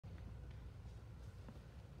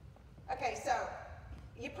Okay, so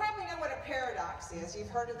you probably know what a paradox is. You've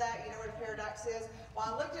heard of that? You know what a paradox is?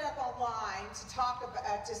 Well, I looked it up online to talk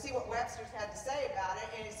about, to see what Webster's had to say about it,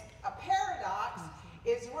 and a paradox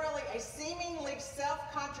is really a seemingly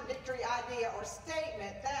self-contradictory idea or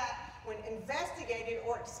statement that, when investigated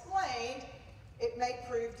or explained, it may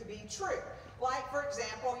prove to be true. Like, for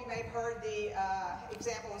example, you may have heard the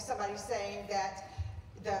example of somebody saying that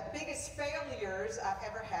the biggest failures I've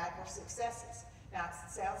ever had were successes. Now, it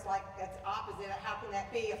sounds like that's opposite. How can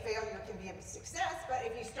that be? A failure can be a success, but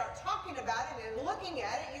if you start talking about it and looking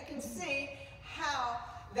at it, you can see how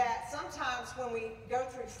that sometimes when we go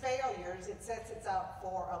through failures, it sets us up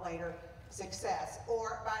for a later success.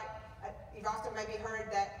 Or you've also maybe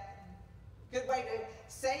heard that a good way to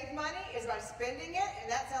save money is by spending it,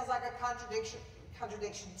 and that sounds like a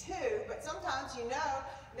contradiction too, but sometimes you know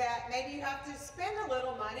that maybe you have to spend a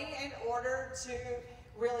little money in order to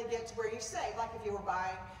really get to where you save. Like if you were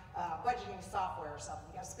buying budgeting software or something,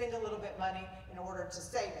 you got to spend a little bit of money in order to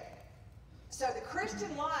save it. So the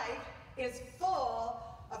Christian life is full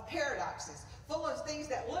of paradoxes, full of things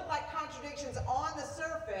that look like contradictions on the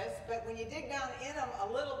surface, but when you dig down in them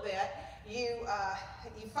a little bit, you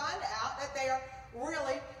find out that they are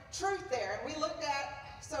really truth there. And we looked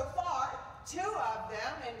at, so far, 2 of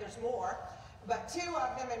them, and there's more, but 2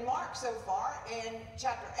 of them in Mark so far. In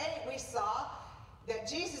chapter 8, we saw that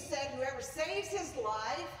Jesus said whoever saves his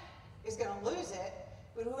life is going to lose it,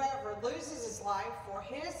 but whoever loses his life for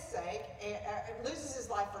his sake, loses his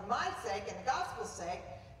life for my sake and the gospel's sake,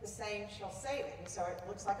 the same shall save it. And so it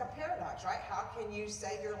looks like a paradox, right? How can you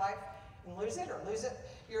save your life and lose it, or lose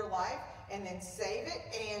your life and then save it?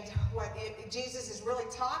 And what Jesus is really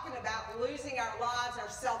talking about, losing our lives, our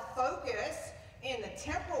self-focus in the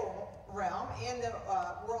temporal realm, in the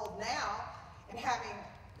world now, and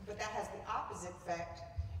but that has the opposite effect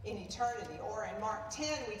in eternity. Or in Mark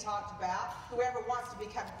 10, we talked about whoever wants to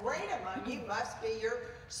become great among you must be your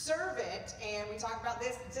servant. And we talked about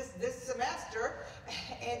this just this semester,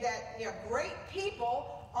 and that great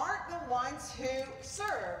people aren't the ones who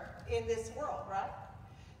serve in this world, right?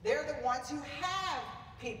 They're the ones who have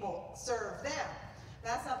people serve them.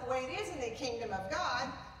 That's not the way it is in the kingdom of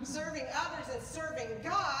God. Serving others and serving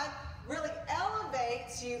God really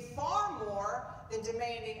elevates you far more than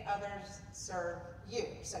demanding others serve you.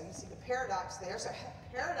 So you see the paradox there. So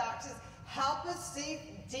paradoxes help us see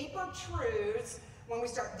deeper truths when we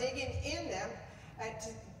start digging in them,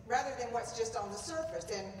 rather than what's just on the surface.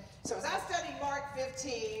 And so as I studied Mark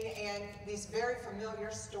 15 and this very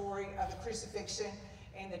familiar story of the crucifixion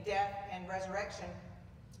and the death and resurrection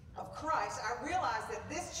of Christ, I realized that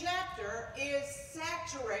this chapter is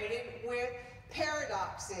saturated with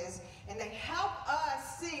paradoxes, and they help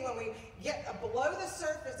us see, when we get below the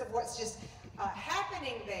surface of what's just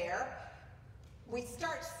happening there, we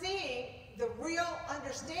start seeing the real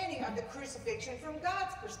understanding of the crucifixion from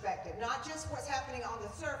God's perspective. Not just what's happening on the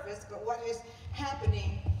surface, but what is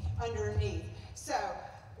happening underneath. So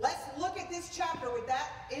let's look at this chapter with that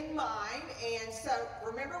in mind. And so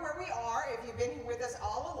remember where we are, if you've been with us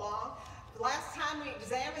all along. Last time we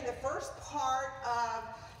examined the first part of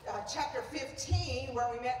chapter 15, where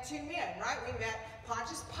we met 2 men, right? We met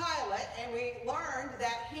Pontius Pilate, and we learned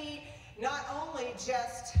that he not only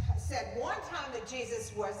just said one time that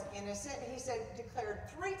Jesus was innocent, he declared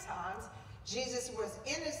 3 times Jesus was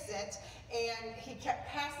innocent, and he kept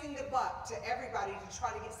passing the buck to everybody to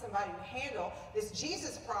try to get somebody to handle this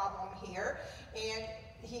Jesus problem here. And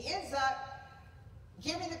he ends up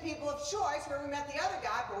giving the people of choice, where we met the other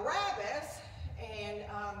guy, Barabbas. And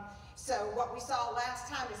so what we saw last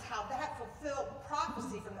time is how that fulfilled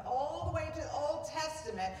prophecy from all the way to the Old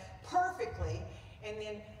Testament perfectly. And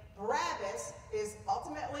then Barabbas is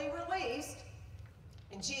ultimately released,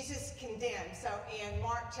 and Jesus condemned. So in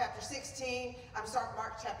Mark chapter 15,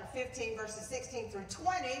 verses 16 through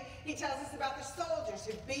 20, he tells us about the soldiers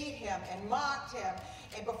who beat him and mocked him,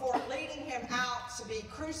 and before leading him out to be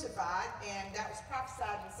crucified. And that was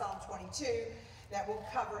prophesied in Psalm 22, that we'll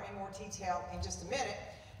cover in more detail in just a minute.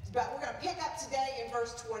 But we're going to pick up today in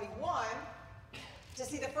verse 21 to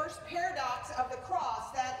see the first paradox of the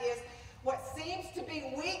cross. That is, what seems to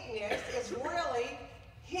be weakness is really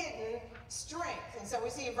hidden strength. And so we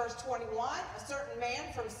see in verse 21, a certain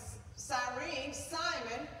man from Cyrene,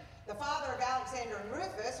 Simon, the father of Alexander and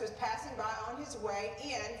Rufus, was passing by on his way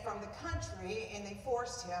in from the country, and they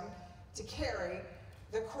forced him to carry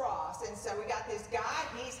the cross. And so we got this guy,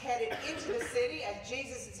 he's headed into the city as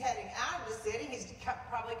Jesus is heading out of the city. He's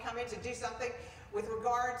probably come in to do something with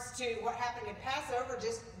regards to what happened in Passover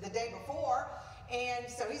just the day before. And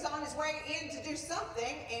so he's on his way in to do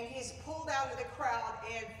something, and he's pulled out of the crowd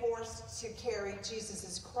and forced forced to carry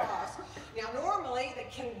Jesus' cross. Now, normally, the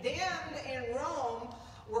condemned in Rome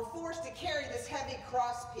were forced to carry this heavy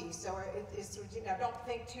cross piece. So it's, don't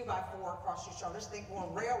think 2x4 across your shoulders, think more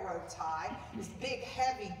railroad tie, this big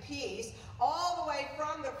heavy piece, all the way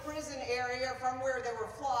from the prison area, from where they were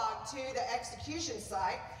flogged, to the execution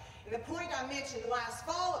site. And the point I mentioned last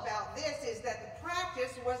fall about this is that the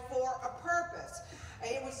practice was for a purpose.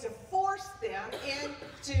 It was to force them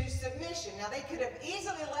into submission. Now, they could have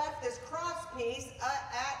easily left this cross piece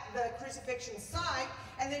at the crucifixion site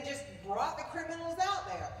and then just brought the criminals out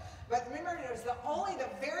there. But remember, it was only the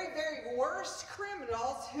very, very worst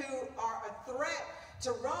criminals who are a threat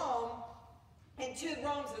to Rome and to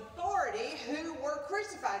Rome's authority who were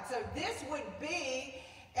crucified. So this would be,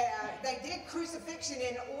 they did crucifixion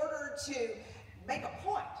in order to make a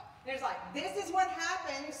point. There's like, this is what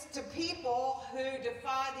happens to people who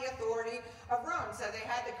defy the authority of Rome. So they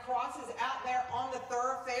had the crosses out there on the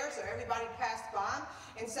thoroughfare so everybody passed by them.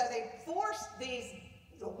 And so they forced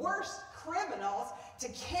the worst criminals to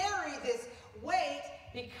carry this weight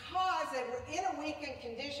because they were in a weakened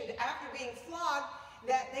condition after being flogged,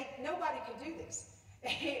 that nobody could do this.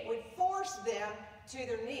 It would force them to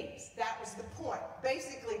their knees. That was the point.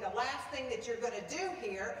 Basically, the last thing that you're going to do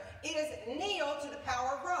here is kneel to the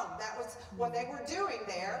power of Rome. That was what they were doing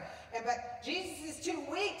there. But Jesus is too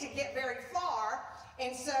weak to get very far,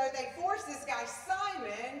 and so they forced this guy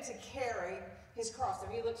Simon to carry his cross. So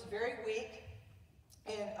he looks very weak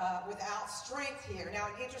and without strength here. Now,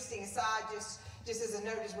 an interesting aside, just as a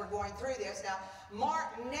note as we're going through this. Now,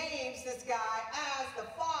 Mark names this guy as the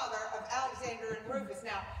father of Alexander and Rufus.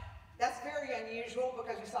 Now, that's very unusual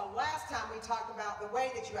because we saw last time we talked about the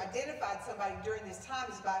way that you identified somebody during this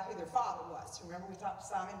time is by who their father was. Remember, we talked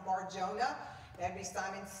Simon Bar-Jonah. That'd be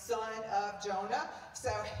Simon, son of Jonah. So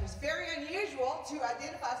it was very unusual to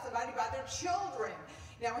identify somebody by their children.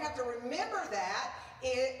 Now, we have to remember that.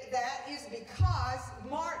 That is because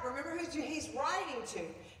Mark, remember who he's writing to.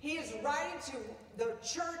 He is writing to the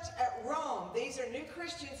church at Rome. These are new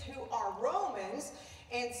Christians who are Romans.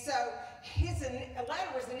 And so his letter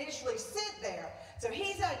was initially sent there. So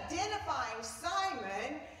he's identifying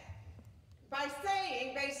Simon by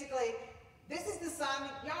saying, basically, this is the Simon,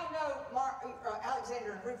 y'all know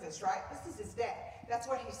Alexander and Rufus, right? This is his dad. That's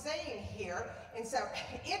what he's saying here. And so,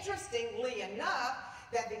 interestingly enough,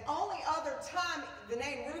 that the only other time the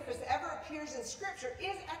name Rufus ever appears in Scripture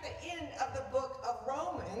is at the end of the book of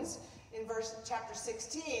Romans, in chapter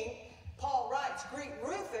 16. Paul writes, "Greet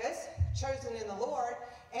Rufus, chosen in the Lord,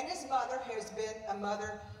 and his mother, who has been a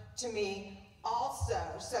mother to me also."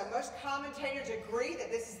 So most commentators agree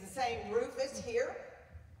that this is the same Rufus here,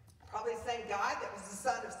 probably the same guy that was the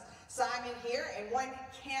son of Simon here, and one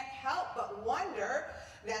can't help but wonder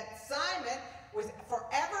that Simon was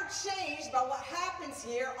forever changed by what happens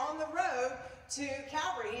here on the road to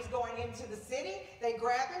Calvary. He's going into the city, they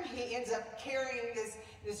grab him, he ends up carrying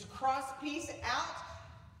this cross piece out,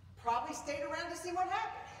 probably stayed around to see what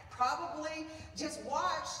happened, probably just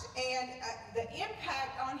watched, and the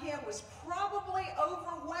impact on him was probably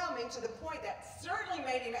overwhelming to the point that certainly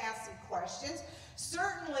made him ask some questions.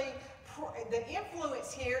 Certainly the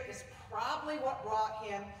influence here is probably what brought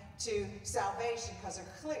him to salvation,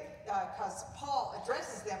 because Paul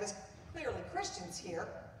addresses them as clearly Christians here.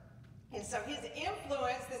 And so his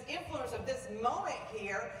influence, this influence of this moment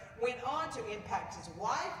here, went on to impact his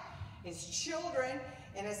wife, his children,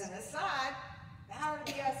 and as an aside, that would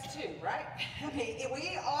be us too, right? I mean,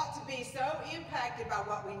 we ought to be so impacted by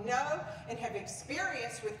what we know and have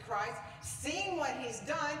experienced with Christ, seeing what he's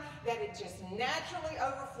done, that it just naturally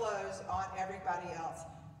overflows on everybody else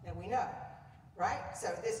that we know. Right? So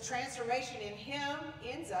this transformation in him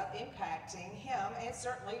ends up impacting him and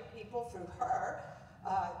certainly people through her,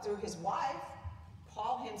 through his wife,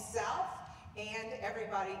 Paul himself, and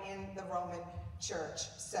everybody in the Roman church.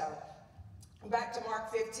 So back to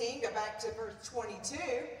Mark 15, go back to verse 22,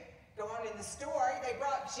 go on in the story. They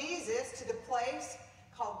brought Jesus to the place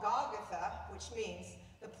called Golgotha, which means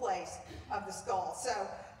the place of the skull. So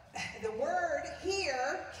the word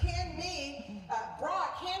here can mean,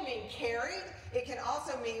 brought can mean carried. It can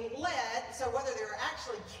also mean led. So whether they're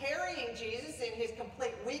actually carrying Jesus in his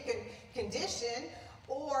complete weakened condition,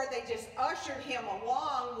 or they just ushered him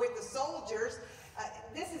along with the soldiers,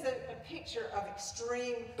 this is a picture of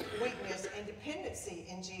extreme weakness and dependency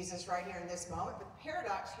in Jesus right here in this moment. But the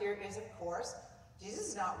paradox here is, of course, Jesus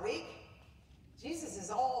is not weak. Jesus is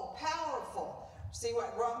all powerful. See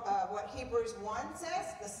what Hebrews 1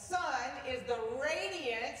 says? The Son is the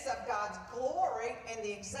radiance of God's glory and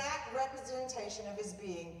the exact representation of his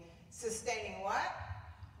being, sustaining what?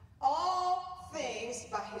 All things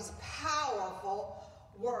by his powerful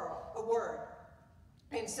word.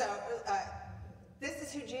 And so this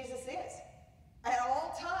is who Jesus is at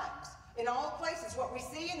all times, in all places. What we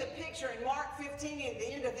see in the picture in Mark 15 and at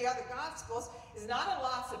the end of the other Gospels is not a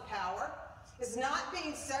loss of power. It's not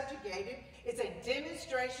being subjugated. It's a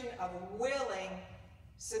demonstration of willing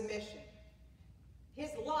submission.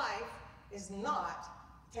 His life is not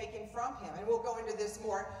taken from him. And we'll go into this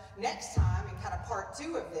more next time in kind of part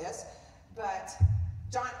 2 of this. But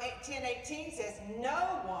John 10:18 says,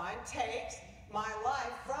 "No one takes my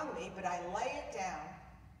life from me, but I lay it down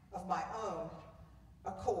of my own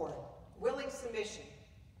accord." Willing submission,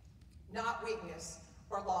 not weakness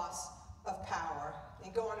or loss of power.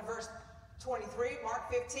 And go on to verse 23, Mark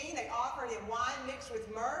 15, they offered him wine mixed with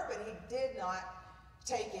myrrh, but he did not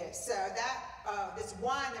take it. So that this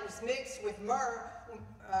wine that was mixed with myrrh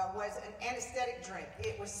was an anesthetic drink.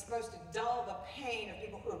 It was supposed to dull the pain of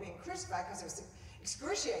people who were being crucified because it was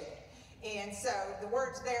excruciating. And so the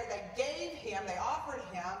words there they gave him, they offered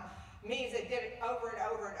him, means they did it over and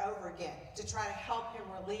over and over again to try to help him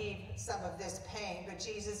relieve some of this pain. But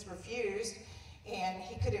Jesus refused, and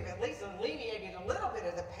he could have at least alleviated a little bit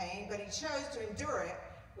of the pain, but he chose to endure it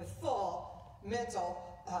with his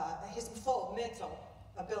full mental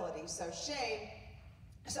ability. So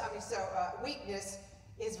weakness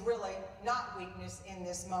is really not weakness in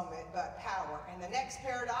this moment, but power. And the next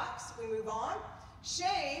paradox, we move on.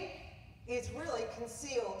 Shame is really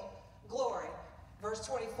concealed glory. Verse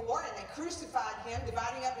 24, and they crucified him,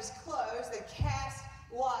 dividing up his clothes. They cast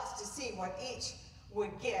lots to see what each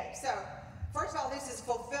would get. So, first of all, this is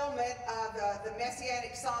fulfillment of the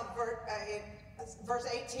Messianic Psalm, verse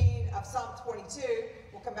 18 of Psalm 22.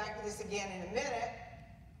 We'll come back to this again in a minute.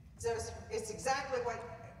 So it's exactly what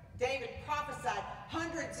David prophesied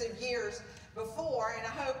hundreds of years before. And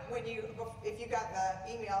I hope if you got the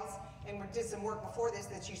emails and did some work before this,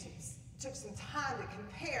 that you took some time to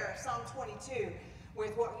compare Psalm 22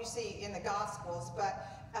 with what you see in the Gospels. But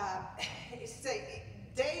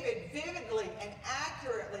David vividly and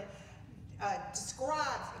accurately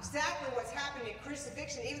describes exactly what's happening at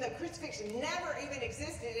crucifixion, even though crucifixion never even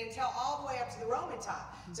existed until all the way up to the Roman time.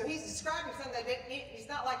 So he's describing something that he's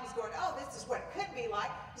not like he's going, oh, this is what it could be like.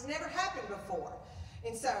 It's never happened before.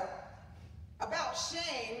 And so, about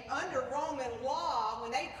shame, under Roman law,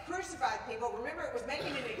 when they crucified people, remember it was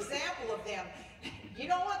making an example of them. You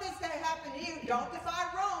don't want this to happen to you. Don't defy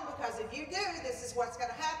Rome, because if you do, this is what's going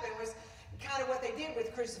to happen, was kind of what they did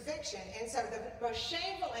with crucifixion. And so the most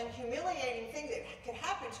shameful and humiliating thing that could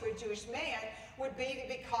happen to a Jewish man would be to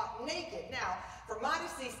be caught naked. Now, for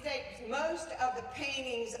modesty's sake, most of the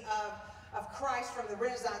paintings of Christ from the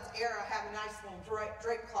Renaissance era have a nice little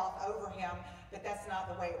drape cloth over him, but that's not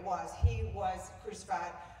the way it was. He was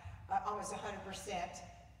crucified almost 100%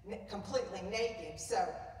 completely naked.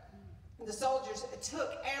 So the soldiers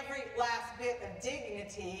took every last bit of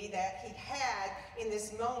dignity that he had in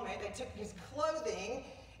this moment. They took his clothing,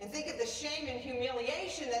 and think of the shame and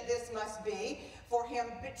humiliation that this must be for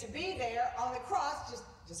him to be there on the cross,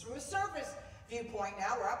 just from a surface viewpoint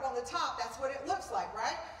now. We're up on the top. That's what it looks like,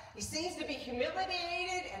 right? He seems to be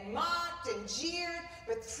humiliated and mocked and jeered,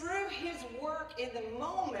 but through his work in the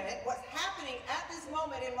moment, what's happening at this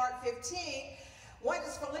moment in Mark 15, what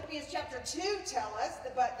does Philippians chapter 2 tell us?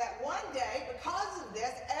 But that one day, because of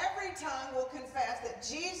this, every tongue will confess that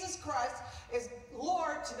Jesus Christ is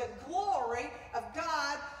Lord to the glory of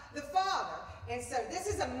God the Father. And so this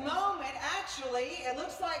is a moment, actually, it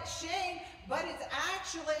looks like shame, but it's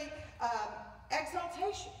actually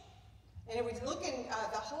exaltation. And if we look in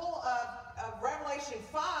the whole of Revelation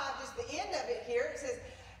 5, just the end of it here, it says,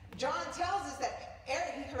 John tells us that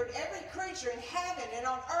he heard every creature in heaven and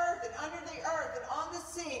on earth and under the earth and on the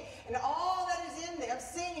sea and all that is in them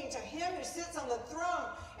singing to him who sits on the throne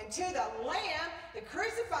and to the Lamb, the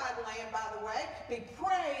crucified Lamb, by the way, be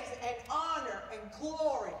praise and honor and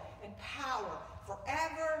glory and power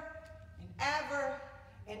forever and ever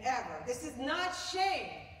and ever. This is not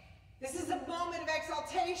shame. This is a moment of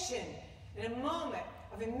exaltation and a moment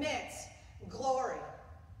of immense glory.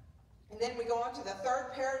 And then we go on to the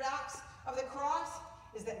third paradox of the cross,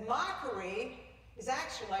 is that mockery is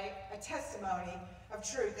actually a testimony of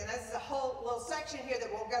truth. And this is a whole little section here that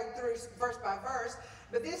we'll go through verse by verse.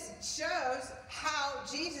 But this shows how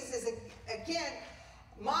Jesus is again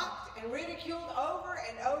mocked and ridiculed over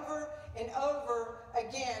and over and over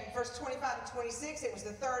again. Verse 25 and 26, it was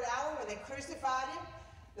the third hour when they crucified him.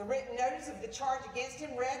 The written notice of the charge against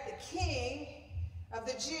him read, "The King of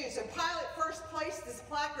the Jews." So Pilate first placed this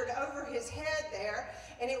placard over his head there,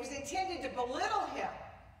 and it was intended to belittle him.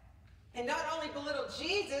 And not only belittle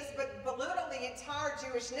Jesus, but belittle the entire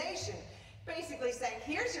Jewish nation. Basically saying,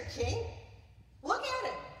 here's your king. Look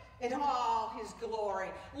at him in all his glory.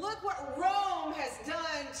 Look what Rome has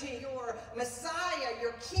done to your Messiah,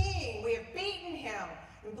 your King. We have beaten him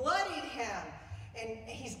and bloodied him. And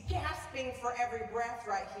he's gasping for every breath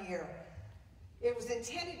right here. It was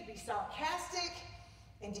intended to be sarcastic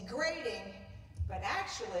and degrading, but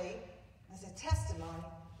actually as a testimony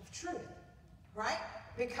of truth, right?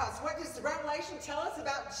 Because what does the Revelation tell us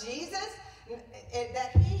about Jesus?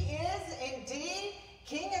 That he is indeed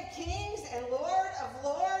King of Kings and Lord of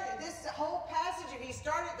Lords. And this whole passage, if you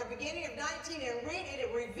start at the beginning of 19 and read it,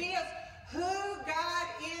 it reveals who God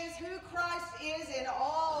is, who Christ is in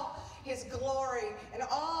all his glory and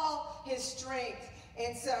all his strength.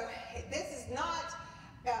 And so this is not,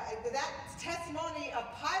 that testimony of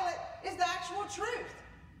Pilate is the actual truth.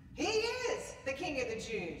 He is the King of the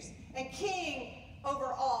Jews and King over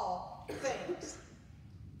all things.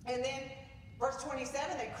 And then verse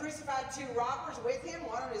 27, they crucified two robbers with him,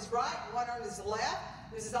 one on his right and one on his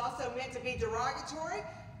left. This is also meant to be derogatory.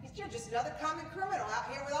 You're just another common criminal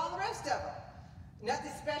out here with all the rest of them.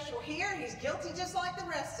 Nothing special here. He's guilty just like the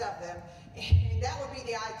rest of them. And that would be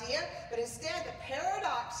the idea. But instead, the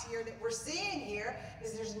paradox here that we're seeing here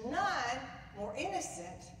is there's none more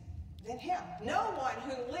innocent than him. No one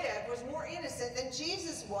who lived was more innocent than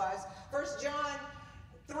Jesus was. 1 John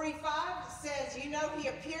 3:5 says, you know, he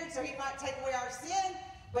appeared so he might take away our sin,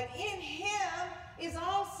 but in him is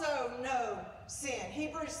also no sin.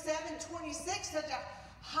 Hebrews 7:26, such a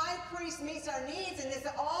high priest meets our needs, and there's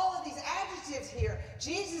all of these adjectives here.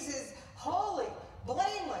 Jesus is holy,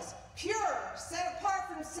 blameless, pure, set apart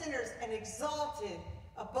from sinners, and exalted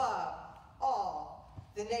above all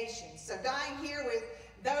the nations. So dying here with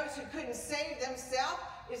those who couldn't save themselves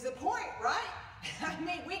is the point, right? I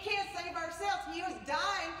mean, we can't save ourselves. He was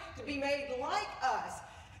dying to be made like us.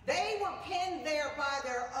 They were pinned there by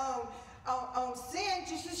their own sin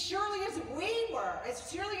just as surely as we were,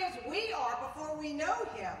 as surely as we are before we know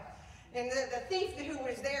him. And the thief who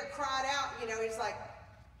was there cried out, he's like,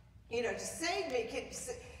 just save me,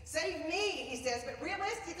 save me, he says. But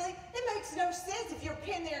realistically, it makes no sense if you're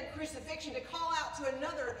pinned there in crucifixion to call out to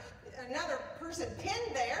another person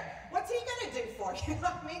pinned there. What's he going to do for you?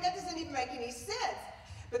 I mean, that doesn't even make any sense.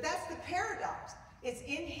 But that's the paradox. It's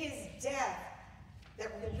in his death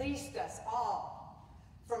that released us all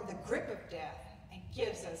from the grip of death and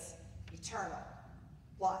gives us eternal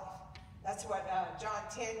life. That's what John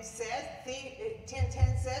 10 says.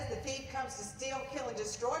 10:10 says, the thief comes to steal, kill, and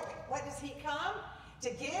destroy. But what does he come to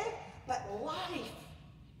give? But life.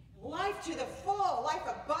 Life to the full. Life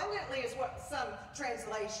abundantly is what some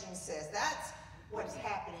translation says. That's what is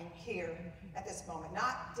happening here at this moment.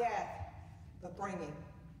 Not death, but bringing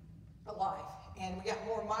a life. And we got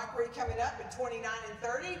more mockery coming up in 29 and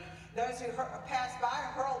 30. Those who passed by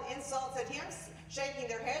hurled insults at him, shaking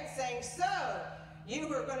their heads, saying, so, you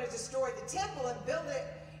who are going to destroy the temple and build it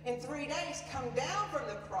in 3 days, come down from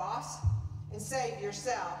the cross and save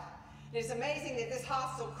yourself. It is amazing that this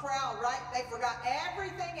hostile crowd, right, they forgot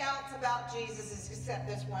everything else about Jesus except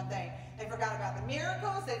this one thing. They forgot about the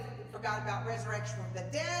miracles, they forgot about resurrection from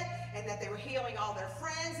the dead, and that they were healing all their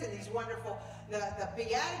friends, and these wonderful, the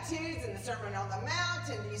Beatitudes, and the Sermon on the Mount,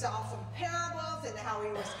 and these awesome parables, and how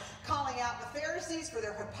he was calling out the Pharisees for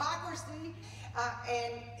their hypocrisy.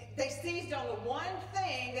 And they seized on the one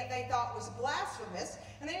thing that they thought was blasphemous,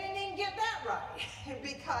 and they didn't even get that right,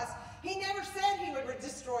 because he never said he would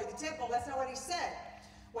destroy the temple. That's not what he said.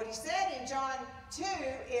 What he said in John 2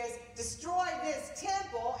 is, destroy this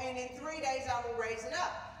temple, and in 3 days I will raise it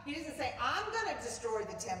up. He doesn't say, I'm going to destroy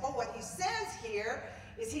the temple. What he says here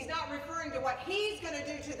is he's not referring to what he's going to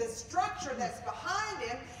do to the structure that's behind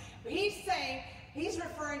him. He's saying, he's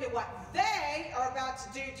referring to what they are about to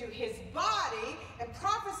do to his body and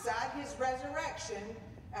prophesied his resurrection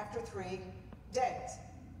after 3 days.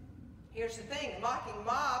 Here's the thing, the mocking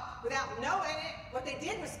mob, without knowing it, what they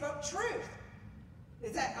did was spoke truth.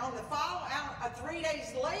 Is that on the follow out 3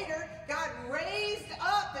 days later, God raised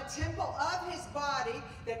up the temple of his body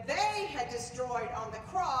that they had destroyed on the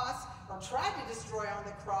cross, or tried to destroy on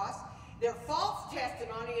the cross. Their false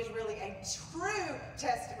testimony is really a true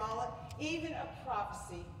testimony, even a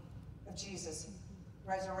prophecy of Jesus'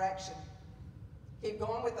 resurrection. Keep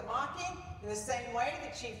going with the mocking. In the same way,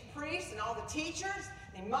 the chief priests and all the teachers,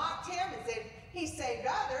 they mocked him and said, he saved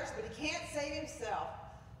others, but he can't save himself.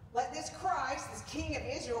 Let this Christ, this King of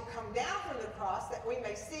Israel, come down from the cross that we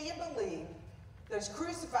may see and believe. Those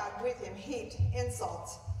crucified with him heaped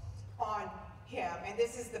insults on him. And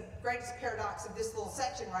this is the greatest paradox of this little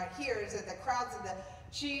section right here, is that the crowds of the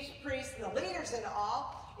chief priests and the leaders and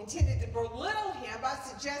all intended to belittle him by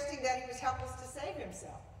suggesting that he was helpless to save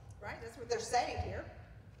himself. Right? That's what they're saying here.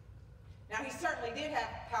 Now, he certainly did have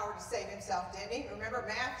power to save himself, didn't he? Remember,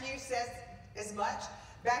 Matthew says as much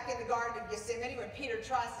back in the Garden of Gethsemane when Peter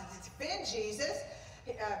tries to defend Jesus.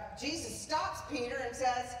 Jesus stops Peter and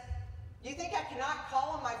says, "Do you think I cannot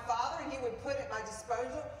call on my Father and he would put at my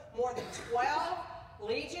disposal more than 12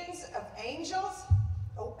 legions of angels?"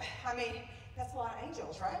 Oh, I mean, that's a lot of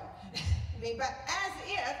angels, right? I mean, but as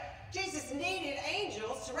if Jesus needed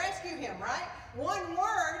angels to rescue him, right? One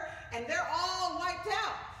word and they're all wiped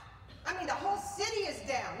out. I mean, the whole city is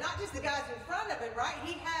down, not just the guys in front of him, right?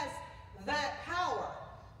 He has that power.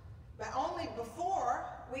 But only before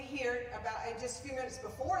we hear about, and just a few minutes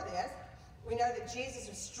before this, we know that Jesus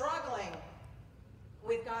was struggling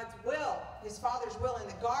with God's will, his Father's will in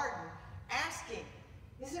the garden, asking,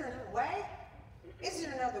 is there another way? Is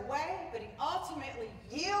there another way? But he ultimately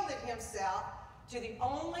yielded himself to the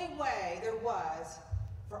only way there was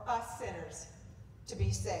for us sinners to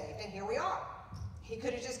be saved. And here we are. He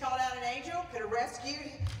could have just called out an angel, could have rescued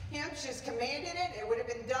him, just commanded it, it would have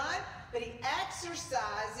been done. But he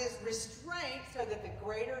exercises restraint so that the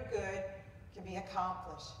greater good can be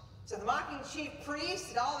accomplished. So the mocking chief priests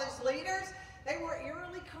and all those leaders, they were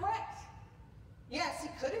eerily correct. Yes, he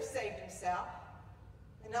could have saved himself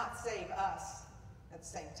and not save us at the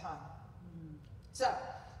same time. So,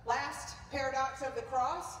 last paradox of the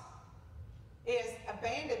cross is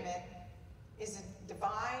abandonment is a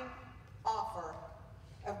divine offer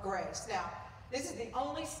of grace. Now, this is the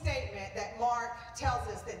only statement that Mark tells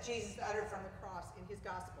us that Jesus uttered from the cross in his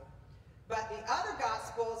gospel. But the other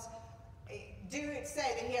gospels do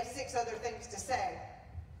say that he has 6 other things to say.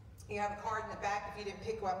 You have a card in the back. If you didn't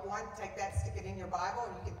pick up one, take that, stick it in your Bible,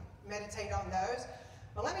 and you can meditate on those.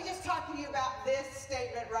 But let me just talk to you about this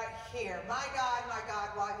statement right here. My God,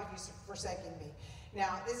 why have you forsaken me?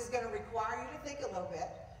 Now, this is going to require you to think a little bit.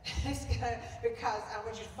 Because I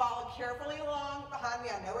want you to follow carefully along behind me.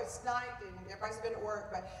 I know it's night and everybody's been at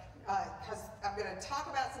work, but because I'm going to talk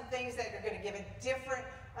about some things that are going to give a different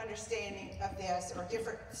understanding of this or a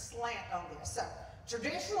different slant on this. So,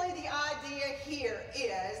 traditionally, the idea here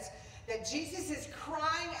is that Jesus is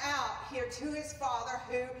crying out here to his Father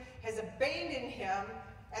who has abandoned him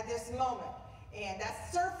at this moment. And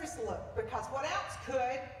that's surface look, because what else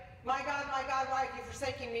could, my God, why have you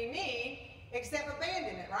forsaken me, mean? Except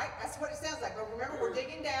abandonment, right? That's what it sounds like. But remember, we're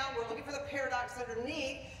digging down. We're looking for the paradox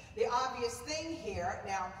underneath the obvious thing here.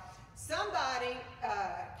 Now, somebody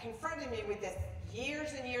confronted me with this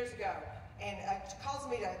years and years ago, and caused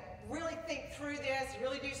me to really think through this,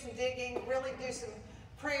 really do some digging, really do some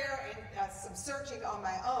prayer and some searching on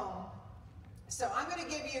my own. So I'm going to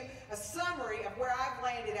give you a summary of where I've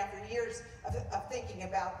landed after years of thinking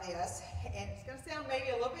about this. And it's going to sound maybe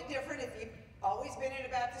a little bit different if you've always been in a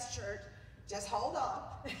Baptist church. Just hold on,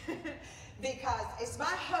 because it's my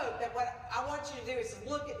hope that what I want you to do is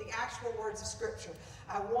look at the actual words of Scripture.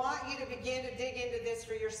 I want you to begin to dig into this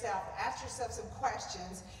for yourself, ask yourself some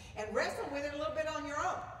questions, and wrestle with it a little bit on your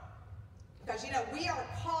own. Because, you know, we are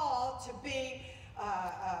called to be,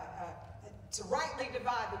 to rightly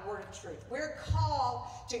divide the word of truth. We're called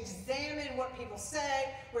to examine what people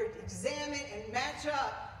say. We're to examine and match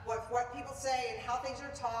up what people say and how things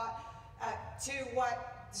are taught to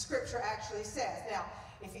what the Scripture actually says. Now,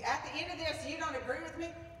 if at the end of this you don't agree with me,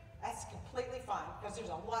 that's completely fine, because there's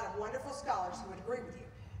a lot of wonderful scholars who would agree with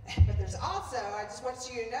you. But there's also, I just want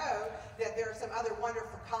you to know that there are some other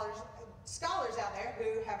wonderful scholars out there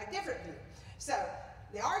who have a different view. So,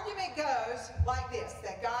 the argument goes like this,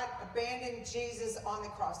 that God abandoned Jesus on the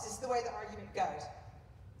cross. This is the way the argument goes.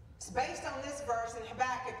 It's based on this verse in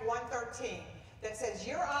Habakkuk 1:13 that says,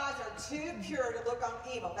 your eyes are too pure to look on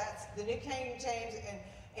evil. That's the New King James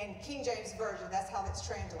and King James Version. That's how that's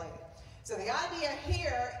translated. So the idea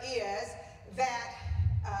here is that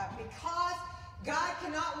because God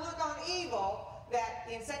cannot look on evil, that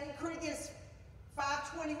in 2 Corinthians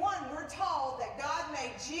 5:21, we're told that God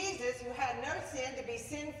made Jesus, who had no sin, to be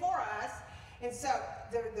sin for us. And so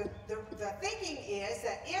the thinking is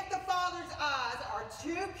that if the Father's eyes are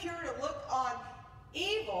too pure to look on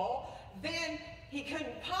evil, then he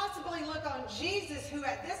couldn't possibly look on Jesus, who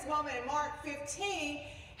at this moment in Mark 15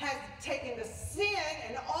 has taken the sin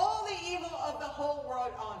and all the evil of the whole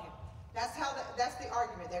world on him. That's the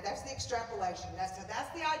argument there. That's the extrapolation. That's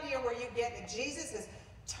the idea where you get that Jesus has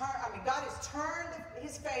God has turned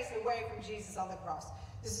his face away from Jesus on the cross.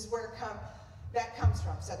 This is where that comes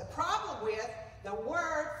from. So the problem with the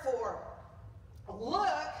word for look,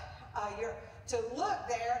 to look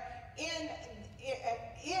there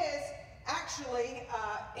is actually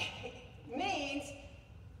means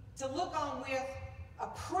to look on with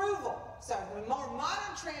approval. So the more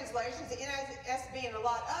modern translations, the NASB and a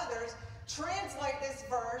lot others, translate this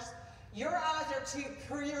verse Your eyes are too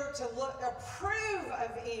pure to approve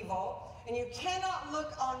of evil, and you cannot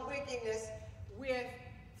look on wickedness with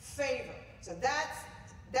favor. So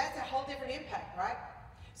that's a whole different impact, right?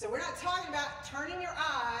 So we're not talking about turning your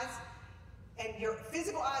eyes and your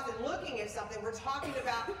physical eyes and looking at something. We're talking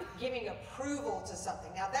about giving approval to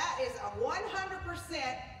something. Now that is a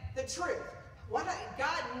 100% the truth.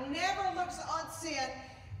 God never looks on sin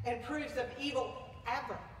and approves of evil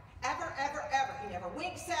ever. Ever, ever, ever. He never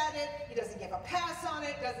winks at it. He doesn't give a pass on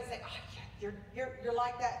it. Doesn't say, oh, yeah, you're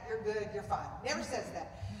like that. You're good. You're fine. Never says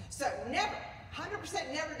that. So never,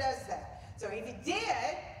 100% never does that. So if he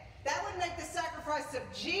did, that would make the sacrifice of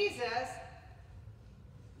Jesus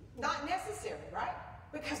not necessary, right?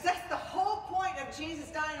 Because that's the whole point of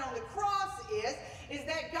Jesus dying on the cross is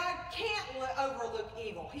that God can't overlook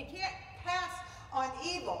evil. He can't pass on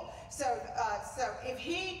evil. So if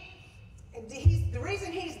the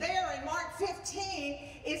reason he's there in Mark 15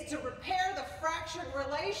 is to repair the fractured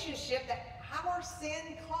relationship that our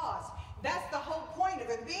sin caused. That's the whole point of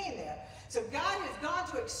him being there. So God has gone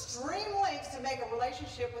to extreme lengths to make a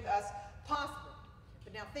relationship with us possible.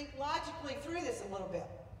 But now think logically through this a little bit.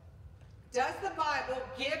 Does the Bible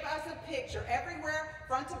give us a picture everywhere,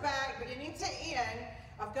 front to back, beginning to end,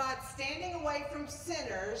 of God standing away from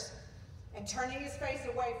sinners and turning his face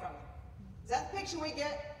away from them? Is that the picture we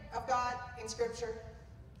get of God in Scripture?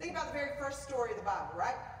 Think about the very first story of the Bible,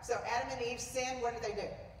 right? So Adam and Eve sinned. What did they do?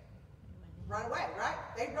 Run away, right?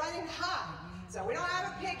 They run and hide. So we don't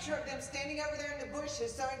have a picture of them standing over there in the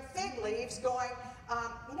bushes sewing fig leaves going,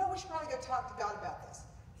 we should probably go talk to God about this.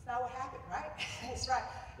 That's not what happened, right? That's right.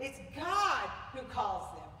 It's God who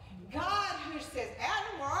calls them. God who says,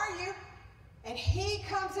 Adam, where are you? And he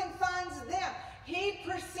comes and finds them. He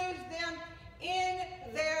pursues them in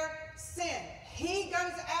their sin. He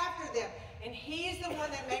goes after them. And he's the one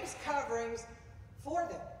that makes coverings for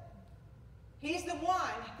them. He's the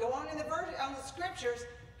one, go on in the scriptures,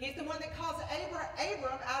 he's the one that calls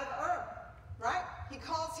Abram out of Ur, right? He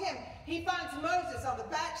calls him. He finds Moses on the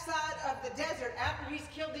backside of the desert after he's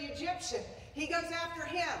killed the Egyptian. He goes after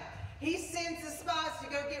him. He sends the spies to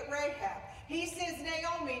go get Rahab. He sends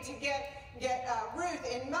Naomi to get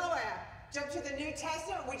Ruth in Moab. Jump to the New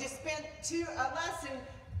Testament. We just spent a lesson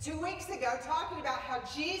 2 weeks ago talking about how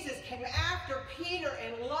Jesus came after Peter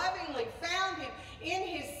and lovingly found him in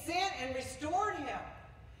his sin and restored him.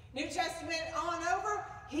 New Testament on over,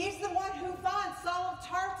 he's the one who finds Saul of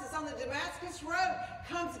Tarsus on the Damascus road,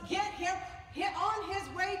 comes get him on his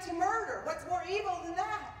way to murder. What's more evil than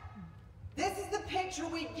that? This is the picture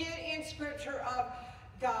we get in Scripture of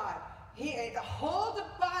God. The whole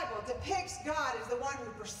Bible depicts God as the one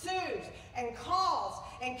who pursues and calls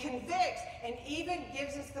and convicts and even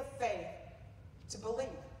gives us the faith to believe.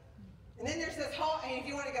 And then there's this whole, and if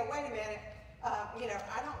you want to go, wait a minute,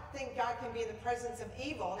 I don't think God can be in the presence of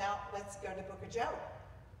evil. Now, let's go to the book of Job.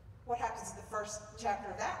 What happens in the first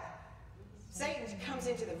chapter of that? Satan comes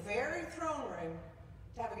into the very throne room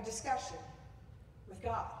to have a discussion with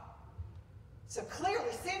God. So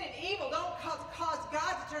clearly, sin and evil don't cause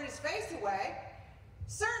God to turn his face away.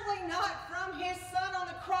 Certainly not from his son on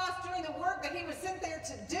the cross doing the work that he was sent there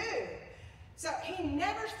to do. So he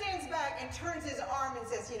never stands back and turns his arm and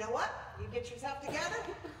says, you know what? You get yourself together,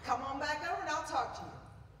 come on back over and I'll talk to you.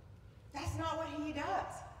 That's not what he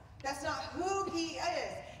does. That's not who he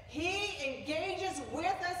is. He engages with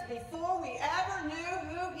us before we ever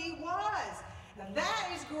knew who he was. And that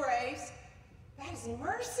is grace. That is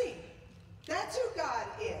mercy. That's who God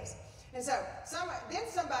is. And so then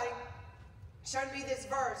somebody showed me this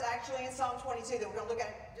verse, actually in Psalm 22, that we're going to look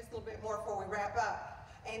at just a little bit more before we wrap up.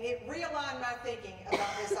 And it realigned my thinking about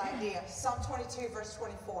this idea. Psalm 22, verse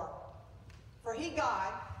 24. For he,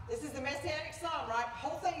 God, this is the Messianic Psalm, right? The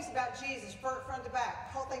whole thing's about Jesus, front to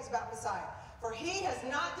back. The whole thing's about Messiah. For he has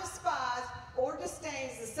not despised or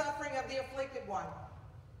disdains the suffering of the afflicted one.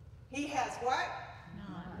 He has what?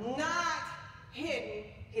 Not hidden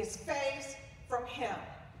his face from him,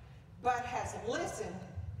 but has listened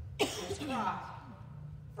to his cry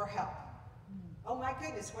for help. Oh my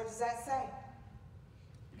goodness, what does that say?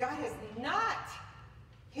 God has not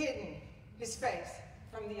hidden his face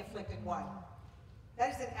from the afflicted one.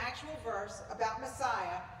 That is an actual verse about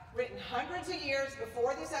Messiah, written hundreds of years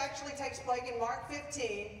before this actually takes place in Mark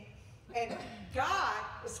 15. And God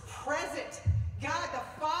is present. God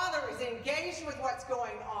the Father is engaged with what's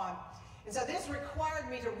going on. And so this required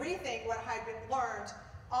me to rethink what I had learned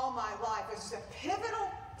all my life. It was a pivotal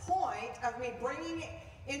point of me bringing it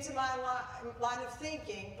into my line of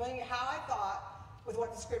thinking, bringing how I thought with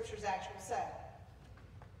what the Scriptures actually say.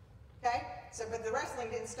 Okay? So, but the wrestling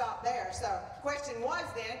didn't stop there. So the question was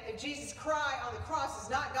then, if Jesus' cry on the cross is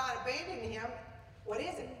not God abandoning him, what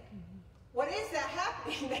is it? What is that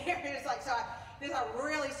happening there? And it's like, so I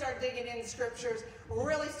really started digging into scriptures,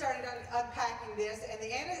 really started unpacking this, and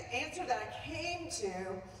the answer that I came to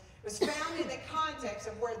was found in the context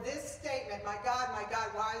of where this statement, my God,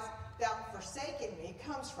 why hast thou forsaken me,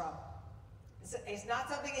 comes from. It's not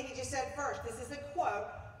something that he just said first. This is a quote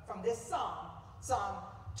from this psalm, Psalm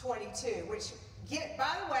 22, which,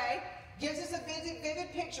 by the way, gives us a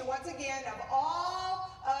vivid picture, once again, of all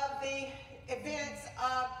of the events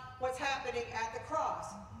of what's happening at the cross.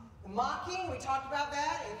 The mocking, we talked about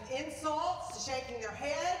that, and insults, shaking their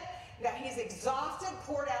head, that he's exhausted,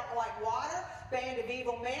 poured out like water, band of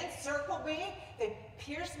evil men circled me, they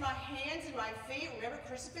pierced my hands and my feet. Remember,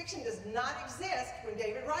 crucifixion does not exist when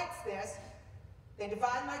David writes this. They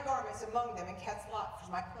divided my garments among them and cast lot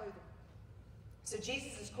for my clothing. So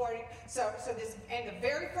Jesus is quoting, so this, and the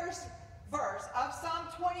very first verse of Psalm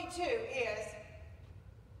 22 is,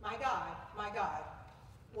 my God,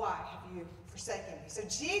 why have you forsaken me? So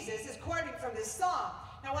Jesus is quoting from this psalm.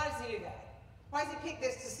 Now, why does he do that? Why does he pick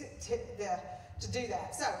this to do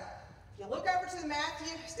that? So, if you look over to the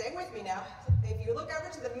Matthew, stay with me now. If you look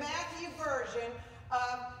over to the Matthew version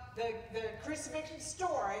of the crucifixion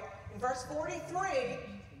story, in verse 43,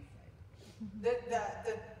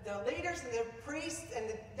 the leaders and the priests,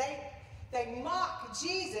 and they mock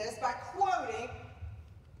Jesus by quoting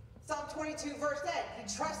Psalm 22, verse 8.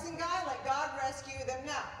 You trust in God, let God rescue them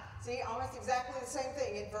now. See, almost exactly the same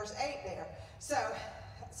thing in verse 8 there. So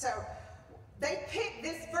they picked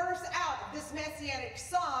this verse out of this messianic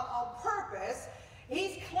psalm on purpose.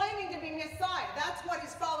 He's claiming to be Messiah. That's what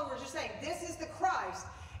his followers are saying. This is the Christ.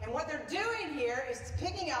 And what they're doing here is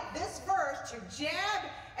picking out this verse to jab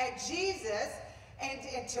at Jesus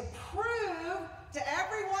and to prove to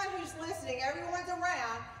everyone who's listening, everyone's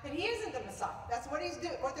around, that he isn't the Messiah. That's what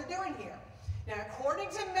what they're doing here. Now, according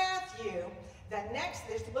to Matthew,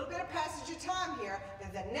 there's a little bit of passage of time here,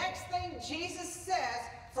 that the next thing Jesus says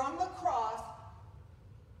from the cross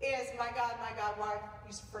is, my God, why have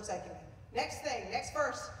you forsaken me? Next thing, next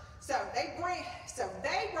verse. So they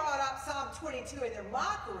brought up Psalm 22 in their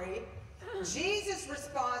mockery. Jesus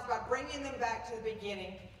responds by bringing them back to the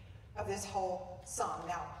beginning of this whole psalm.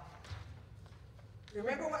 Now,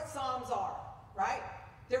 remember what psalms are, right?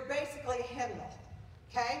 They're basically hymnal,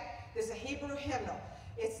 okay? This is a Hebrew hymnal.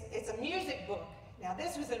 It's a music book. Now,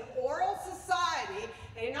 this was an oral society.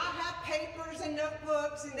 They did not have papers and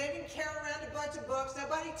notebooks, and they didn't carry around a bunch of books.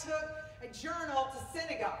 Nobody took a journal to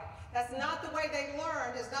synagogue. That's not the way they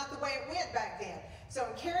learned. It's not the way it went back then. So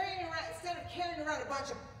instead of carrying around a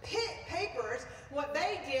bunch of papers, what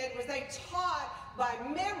they did was they taught by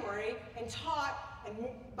memory and taught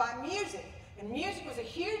by music. And music was a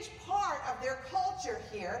huge part of their culture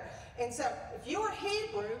here. And so if you were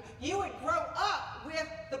Hebrew, you would grow up with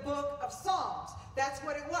the book of Psalms. That's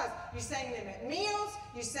what it was. You sang them at meals,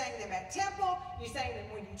 you sang them at temple, you sang them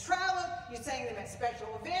when you traveled, you sang them at special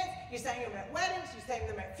events, you sang them at weddings, you sang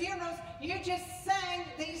them at funerals. You just sang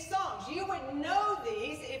these songs. You would know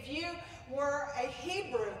these if you were a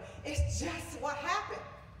Hebrew. It's just what happened.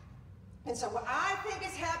 And so what I think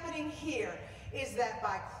is happening here is that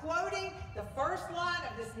by quoting the first line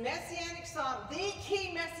of this messianic psalm, the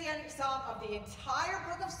key messianic psalm of the entire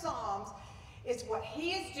book of Psalms, is what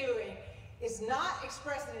he is doing is not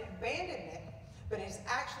expressing an abandonment, but is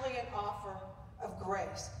actually an offer of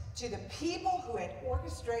grace to the people who had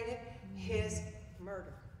orchestrated his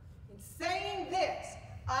murder. In saying this,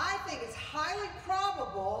 I think it's highly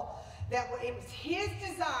probable that it was his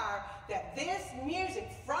desire that this music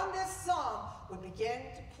from this song would begin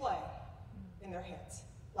to play in their heads,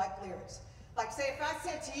 like lyrics. Like, say, if I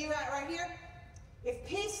said to you right here, if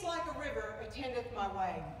peace like a river attendeth my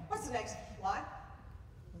way, what's the next line?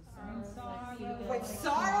 When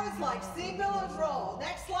sorrows like sea billows roll.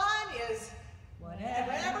 Next line is,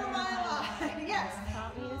 whatever my life. Yes.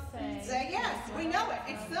 Say yes, we know it.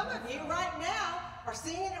 And some of you right now are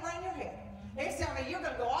singing it right in your head. It's telling me you're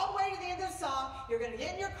going to go all the way to the end of the song, you're going to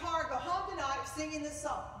get in your car, go home tonight singing this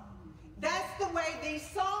song. That's the way these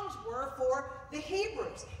songs were for the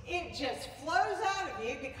Hebrews. It just flows out of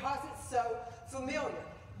you because it's so familiar.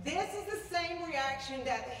 This is the same reaction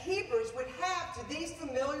that the Hebrews would have to these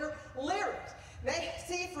familiar lyrics.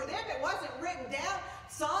 See, for them it wasn't written down.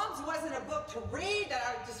 Psalms wasn't a book to read that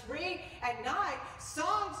I would just read at night.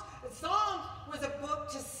 Psalms was a book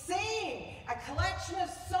to sing, a collection of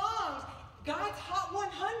songs. God's Hot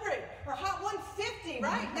 100 or Hot 150,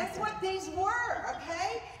 right? That's what these were,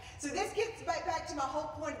 okay? So this gets back to my whole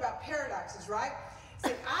point about paradoxes, right?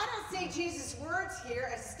 See, I don't see Jesus' words here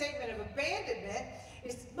as a statement of abandonment.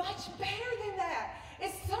 It's much better than that.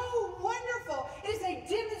 It's so wonderful. It is a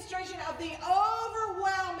demonstration of the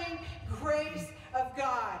overwhelming grace of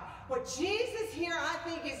God. What Jesus here, I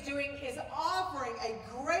think, is doing is offering a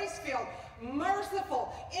grace-filled,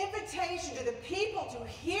 merciful invitation to the people to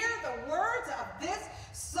hear the words of this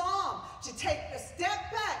psalm, to take a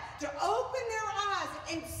step back, to open their eyes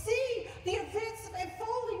and see the events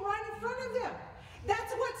unfolding right in front of them.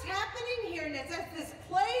 That's what's happening here. And as this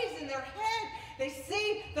plays in their head, they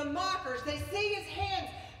see the mockers. They see his hands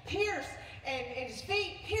pierced and his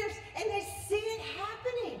feet pierced, and they see it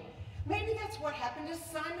happening. Maybe that's what happened to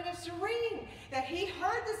Simon of Cyrene, that he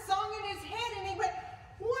heard the song in his head and he went,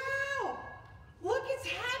 wow, look, it's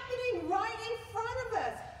happening right in front of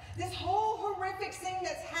us. This whole horrific thing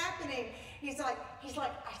that's happening. He's like,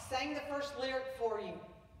 I sang the first lyric for you.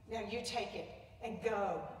 Now you take it and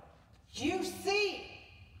go. You see,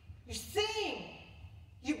 you sing,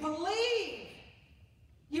 you believe,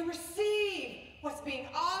 you receive what's being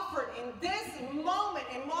offered in this moment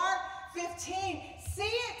in Mark 15. See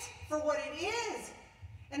it for what it is.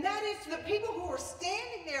 And that is to the people who are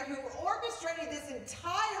standing there, who orchestrated this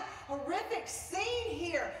entire horrific scene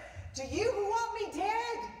here. To you who want me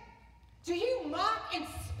dead, to you mock and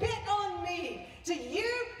spit on me, to you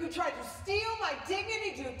who tried to steal my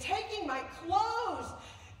dignity, to taking my clothes,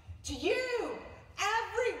 to you,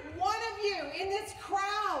 every one of you in this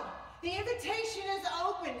crowd, the invitation is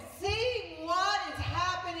open. See what is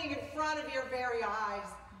happening in front of your very eyes.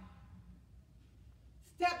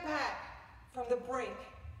 Step back from the brink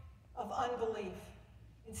of unbelief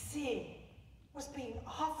and see what's being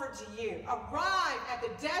offered to you. Arrive at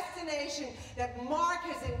the destination that Mark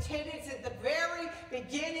has intended at the very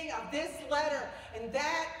beginning of this letter, and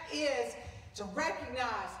that is to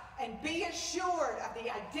recognize and be assured of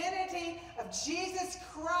the identity of Jesus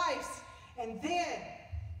Christ, and then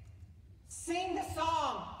sing the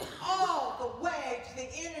song all the way to the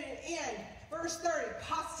end. Verse 30,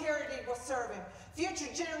 posterity will serve him.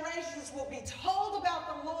 Future generations will be told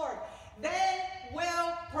about the Lord. They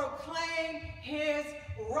will proclaim his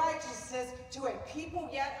righteousness to a people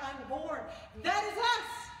yet unborn. That is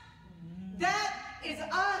us. That is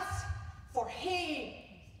us. For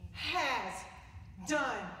he has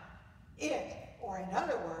done it. Or in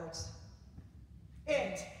other words,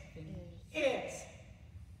 it is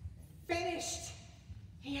finished.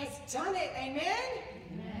 He has done it. Amen?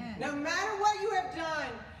 Amen. No matter what you have done,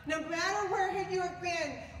 no matter where you have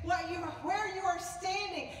been, where you are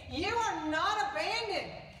standing, you are not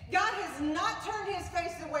abandoned. God has not turned his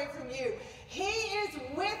face away from you. He is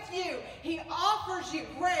with you. He offers you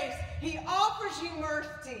grace. He offers you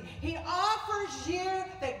mercy. He offers you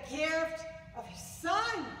the gift of his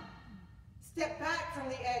Son. Step back from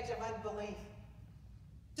the edge of unbelief.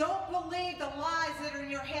 Don't believe the lies that are in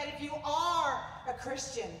your head if you are a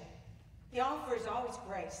Christian. The offer is always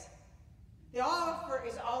grace. The offer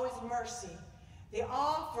is always mercy. The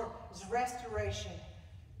offer is restoration.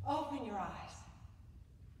 Open your eyes.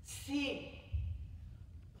 See,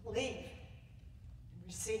 believe, and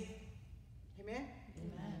receive. Amen?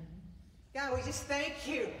 Amen. God, we just thank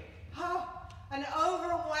you. Oh, an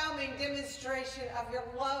overwhelming demonstration of your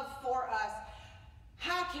love for us.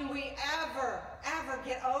 How can we ever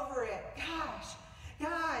get over it? Gosh,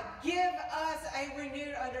 God, give us a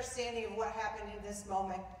renewed understanding of what happened in this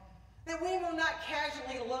moment. That we will not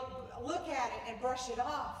casually look at it and brush it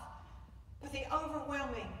off, but the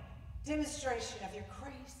overwhelming demonstration of your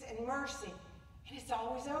grace and mercy. And it's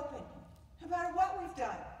always open, no matter what we've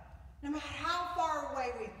done, no matter how far away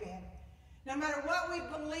we've been, no matter what we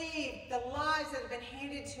believe, the lies that have been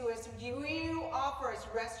handed to us, you offer us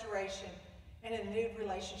restoration and a new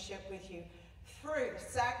relationship with you through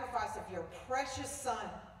the sacrifice of your precious Son.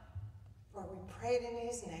 For we pray it in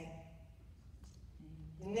his name.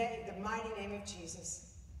 The mighty name of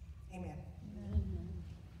Jesus. Amen.